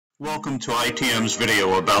Welcome to ITM's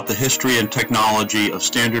video about the history and technology of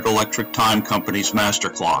Standard Electric Time Company's master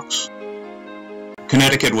clocks.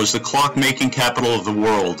 Connecticut was the clock-making capital of the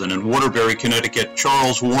world, and in Waterbury, Connecticut,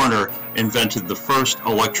 Charles Warner invented the first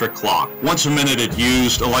electric clock. Once a minute, it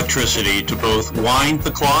used electricity to both wind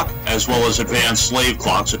the clock as well as advanced slave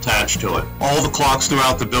clocks attached to it. All the clocks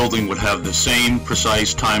throughout the building would have the same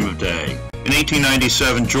precise time of day. In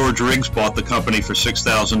 1897, George Riggs bought the company for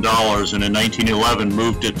 $6,000 and in 1911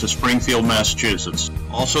 moved it to Springfield, Massachusetts,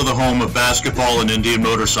 also the home of basketball and Indian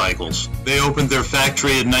motorcycles. They opened their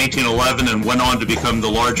factory in 1911 and went on to become the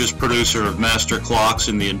largest producer of master clocks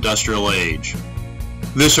in the industrial age.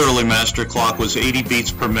 This early master clock was 80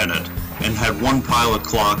 beats per minute and had one pilot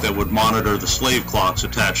clock that would monitor the slave clocks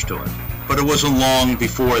attached to it. But it wasn't long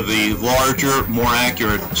before the larger, more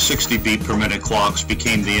accurate 60 beat per minute clocks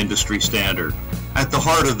became the industry standard. At the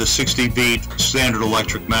heart of the 60 beat Standard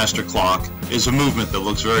Electric master clock is a movement that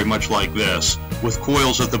looks very much like this, with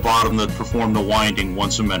coils at the bottom that perform the winding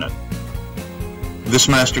once a minute. This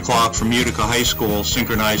master clock from Utica High School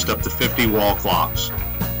synchronized up to 50 wall clocks.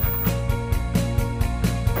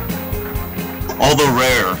 Although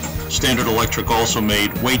rare, Standard Electric also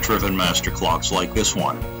made weight-driven master clocks like this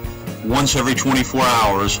one. Once every 24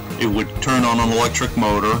 hours, it would turn on an electric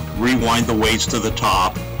motor, rewind the weights to the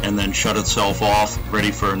top, and then shut itself off, ready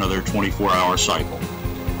for another 24-hour cycle.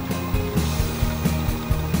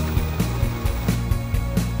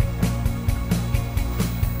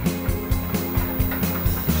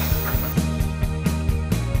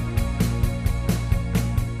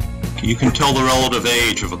 You can tell the relative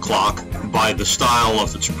age of a clock by the style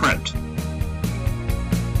of its print.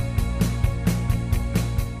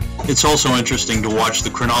 It's also interesting to watch the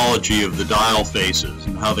chronology of the dial faces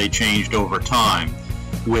and how they changed over time,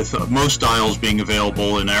 with most dials being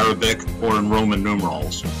available in Arabic or in Roman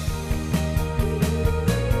numerals.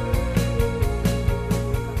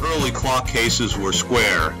 Early clock cases were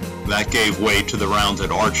square. That gave way to the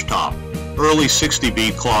rounded arch top. Early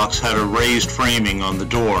 60-beat clocks had a raised framing on the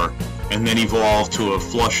door and then evolved to a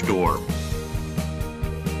flush door.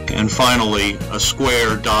 And finally, a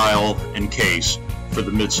square dial and case for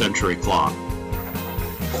the mid-century clock.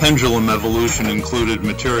 Pendulum evolution included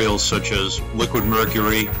materials such as liquid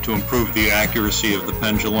mercury to improve the accuracy of the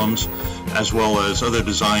pendulums, as well as other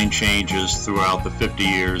design changes throughout the 50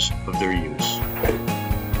 years of their use.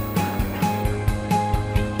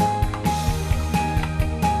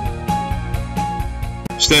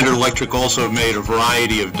 Standard Electric also made a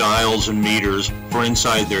variety of dials and meters for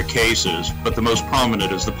inside their cases, but the most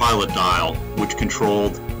prominent is the pilot dial, which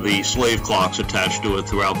controlled the slave clocks attached to it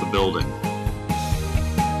throughout the building.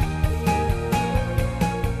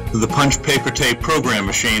 The punch paper tape program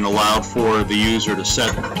machine allowed for the user to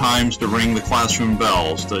set times to ring the classroom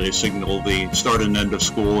bells to signal the start and end of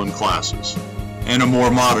school and classes, and a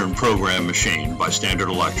more modern program machine by Standard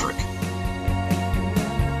Electric.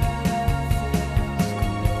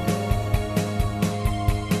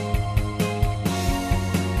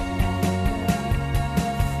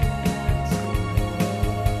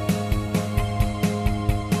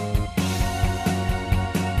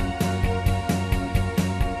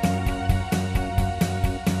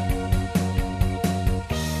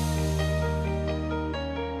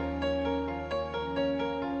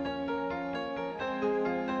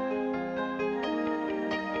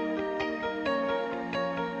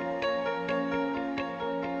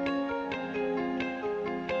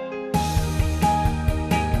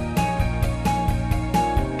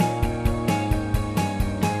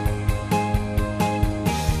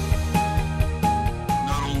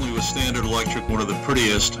 Standard Electric, one of the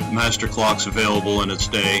prettiest master clocks available in its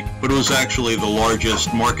day, but it was actually the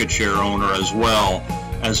largest market share owner as well,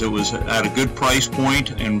 as it was at a good price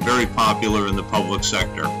point and very popular in the public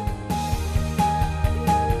sector.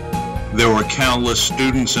 There were countless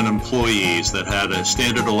students and employees that had a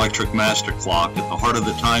Standard Electric master clock at the heart of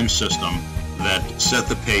the time system that set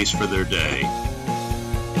the pace for their day.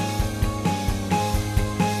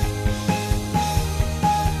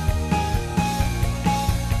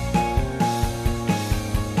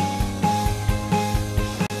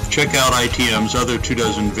 Check out ITM's other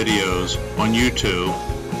 24 videos on YouTube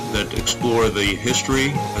that explore the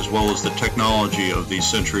history as well as the technology of these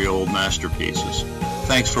century-old masterpieces.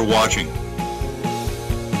 Thanks for watching.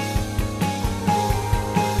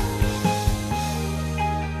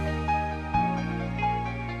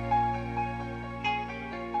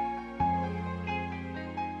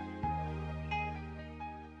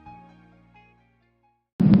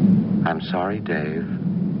 I'm sorry, Dave.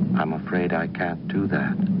 I'm afraid I can't do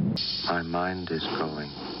that. My mind is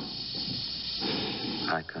going.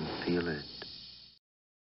 I can feel it.